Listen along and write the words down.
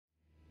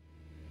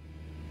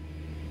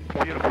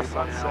Beautiful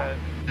sunset.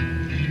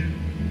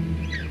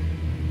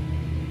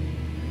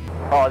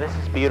 Oh, this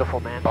is beautiful,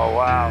 man. Oh,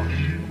 wow.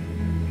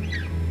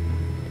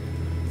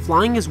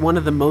 Flying is one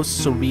of the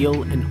most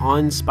surreal and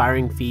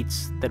awe-inspiring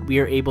feats that we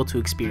are able to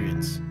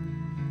experience.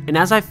 And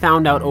as I've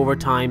found out over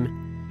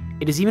time,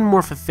 it is even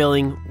more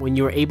fulfilling when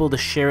you are able to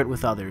share it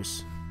with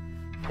others.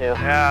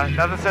 Yeah,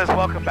 nothing says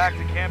welcome back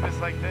to campus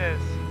like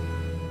this.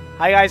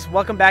 Hi guys,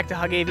 welcome back to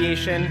Hug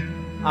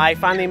Aviation. I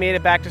finally made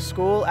it back to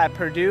school at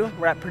Purdue.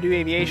 We're at Purdue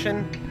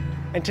Aviation.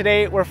 And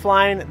today we're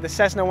flying the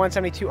Cessna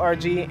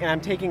 172RG, and I'm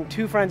taking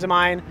two friends of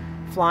mine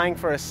flying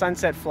for a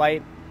sunset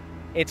flight.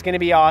 It's gonna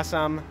be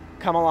awesome.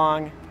 Come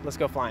along, let's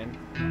go flying.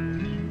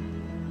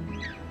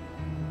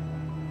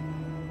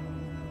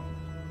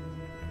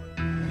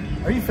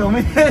 Are you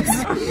filming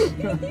this?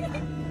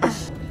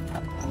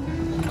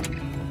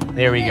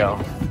 There we go.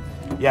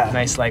 Yeah.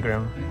 Nice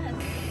legroom.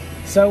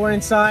 So we're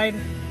inside.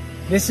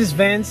 This is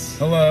Vince.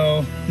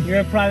 Hello.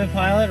 You're a private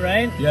pilot,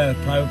 right? Yeah,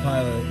 private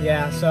pilot.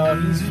 Yeah, so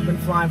he's been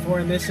flying for,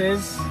 and this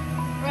is...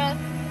 Brooke,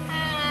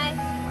 hi.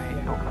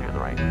 Don't clear on the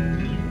right.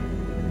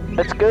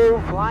 Let's go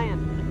flying.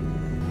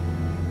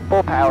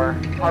 Full power.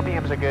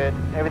 RPMs are good.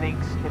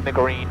 Everything's in the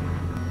green.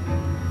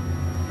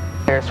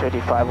 Airs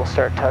 55 will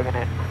start tugging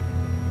it.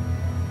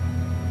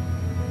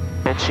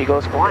 And she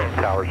goes flying.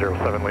 Tower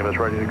 07 Lima's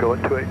ready to go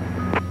at 28.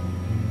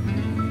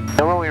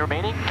 No runway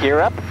remaining. Gear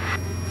up.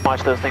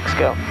 Watch those things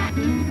go.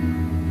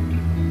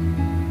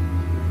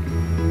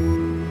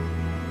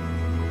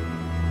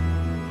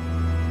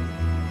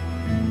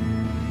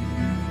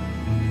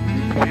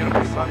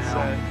 Beautiful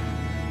sunset.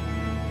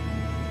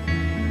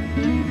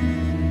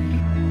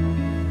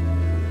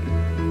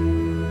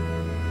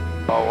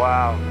 Oh,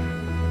 wow.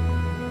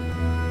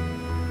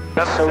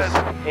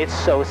 It's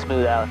so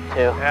smooth out too.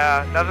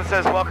 Yeah, nothing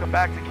says welcome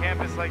back to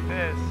campus like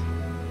this.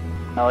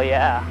 Oh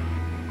yeah.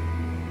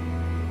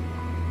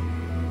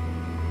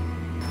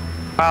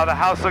 Wow, the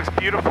house looks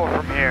beautiful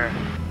from here.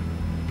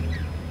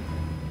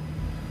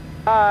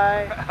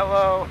 Hi.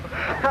 Hello.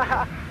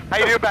 How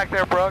you doing back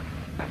there, Brooke?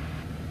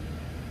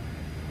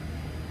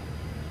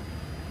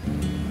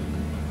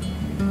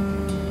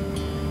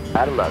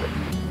 I love it.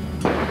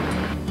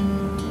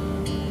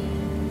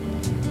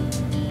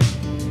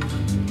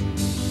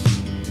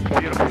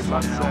 Beautiful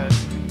sunset.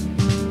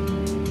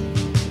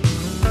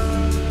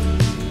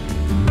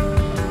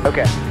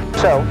 Okay,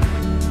 so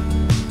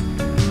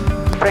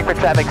Frankfurt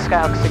traffic,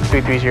 Skyhawk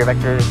 6330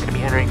 vector is going to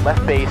be entering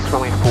left base,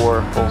 runway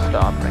 4, full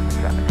stop, Frankfurt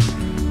traffic.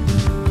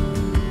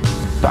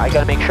 So I got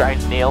to make sure I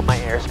nail my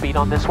airspeed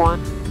on this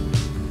one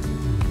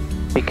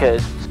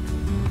because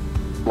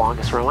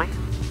longest runway.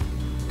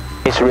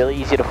 It's really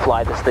easy to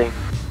fly this thing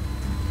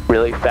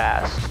really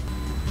fast.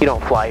 You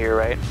don't fly here,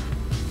 right?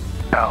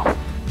 No.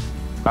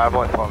 I've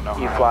only flown no.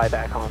 You fly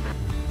back home.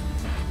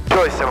 It's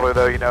really similar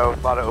though, you know,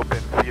 a lot of open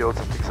fields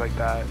and things like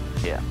that.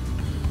 Yeah.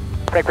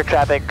 Frankfurt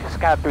traffic,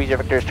 Skyhawk 30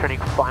 vector is turning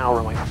final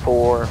runway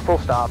 4, full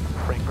stop,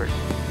 Frankfurt.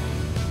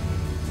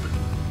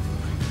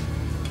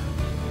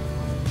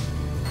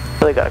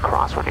 Really got a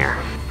cross one here.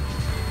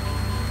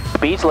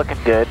 Speed's looking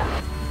good.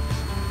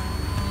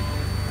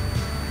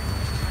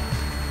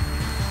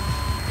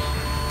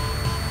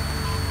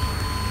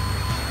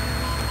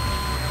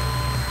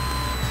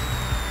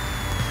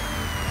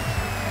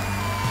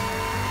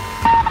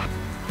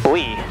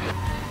 Wee.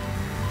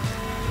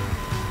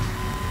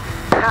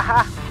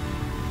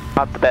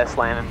 Not the best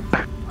landing.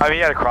 I mean,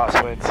 you had a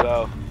crosswind,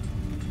 so.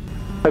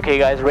 Okay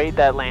guys, rate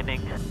that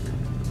landing.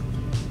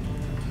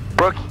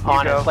 Brooke, you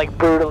Honest, go. like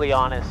brutally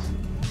honest.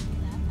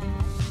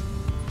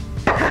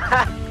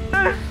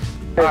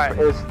 Alright.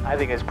 I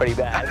think it's pretty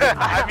bad.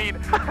 I mean,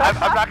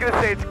 I'm not going to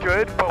say it's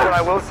good, but what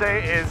I will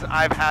say is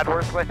I've had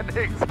worse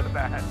landings than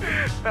that.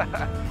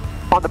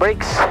 On the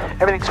brakes,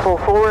 everything's full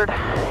forward.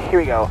 Here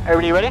we go.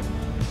 Everybody ready?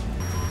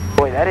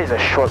 Boy, that is a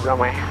short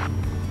runway.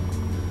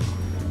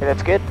 Okay,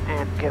 that's good.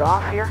 And get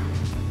off here.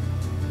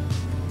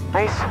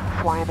 Nice.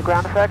 Flying the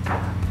ground effect.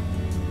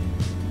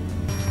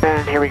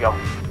 And here we go.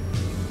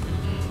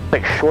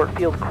 Like short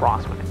field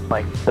crosswind.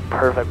 Like the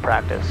perfect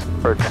practice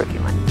for a tricky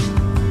one.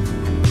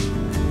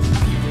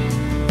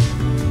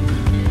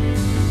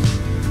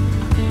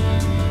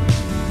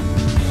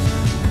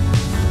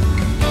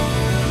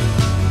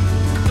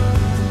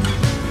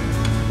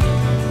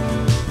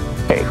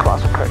 Okay,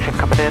 crosswind correction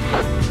coming in.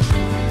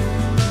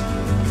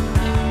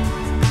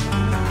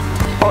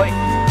 Boy,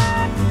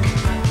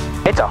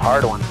 it's a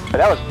hard one, but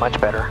that was much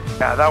better.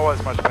 Yeah, that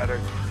was much better.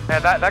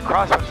 Man, that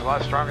crosswind's a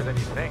lot stronger than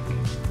you think.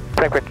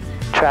 Frankfurt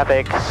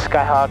traffic,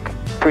 Skyhawk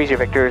 30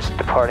 Victors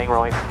departing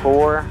runway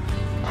 4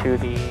 to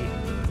the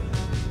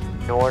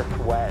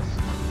northwest.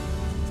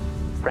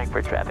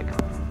 Frankfurt traffic.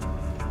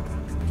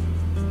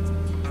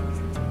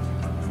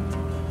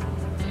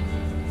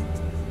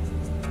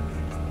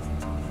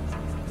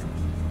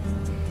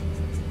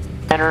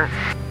 Enter,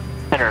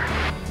 enter.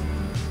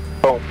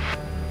 Boom.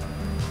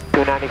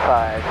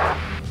 295.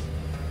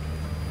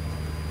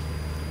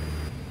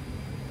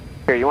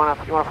 Here, you wanna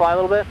fly a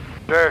little bit?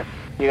 Sure.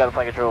 You got the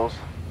flight controls.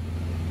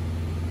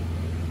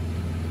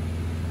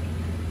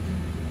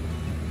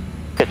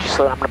 Get you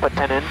slow. I'm gonna put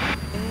 10 in.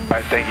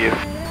 Alright, thank you.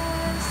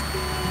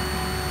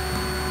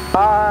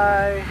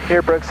 Hi.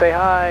 Here, Brooke. Say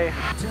hi.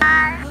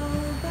 Hi.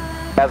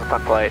 That was a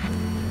fun flight.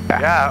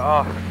 Yeah,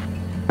 oh.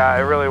 Yeah,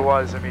 it really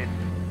was. I mean,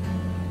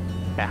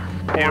 Yeah.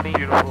 20.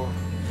 beautiful.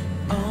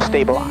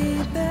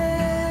 Stabilized.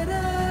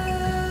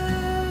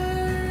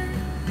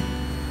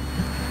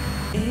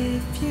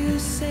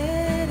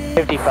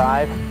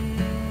 55.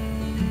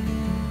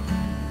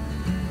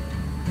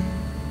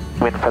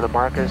 Waiting for the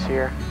markers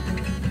here.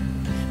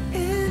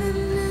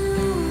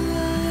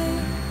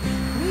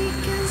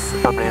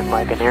 Coming in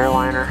like an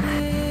airliner.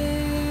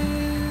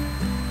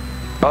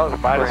 Oh,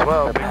 might as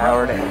well. The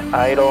power to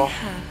idle.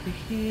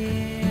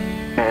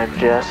 And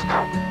just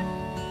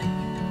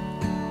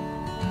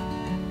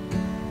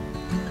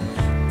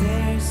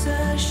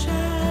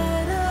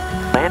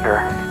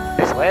lander.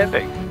 It's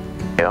landing.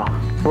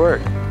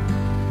 Word.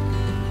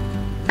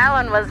 That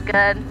one was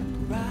good.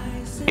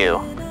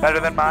 You. Better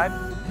than mine?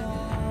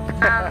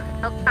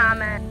 No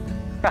comment.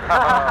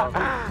 Oh,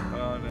 no.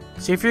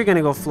 So if you're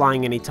gonna go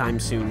flying anytime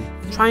soon,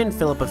 try and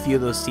fill up a few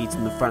of those seats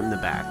in the front and the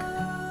back.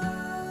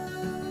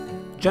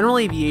 General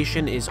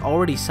aviation is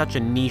already such a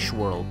niche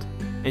world,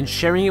 and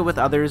sharing it with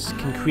others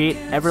can create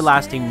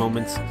everlasting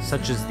moments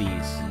such as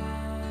these.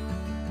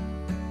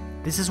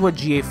 This is what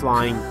GA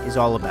flying is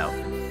all about.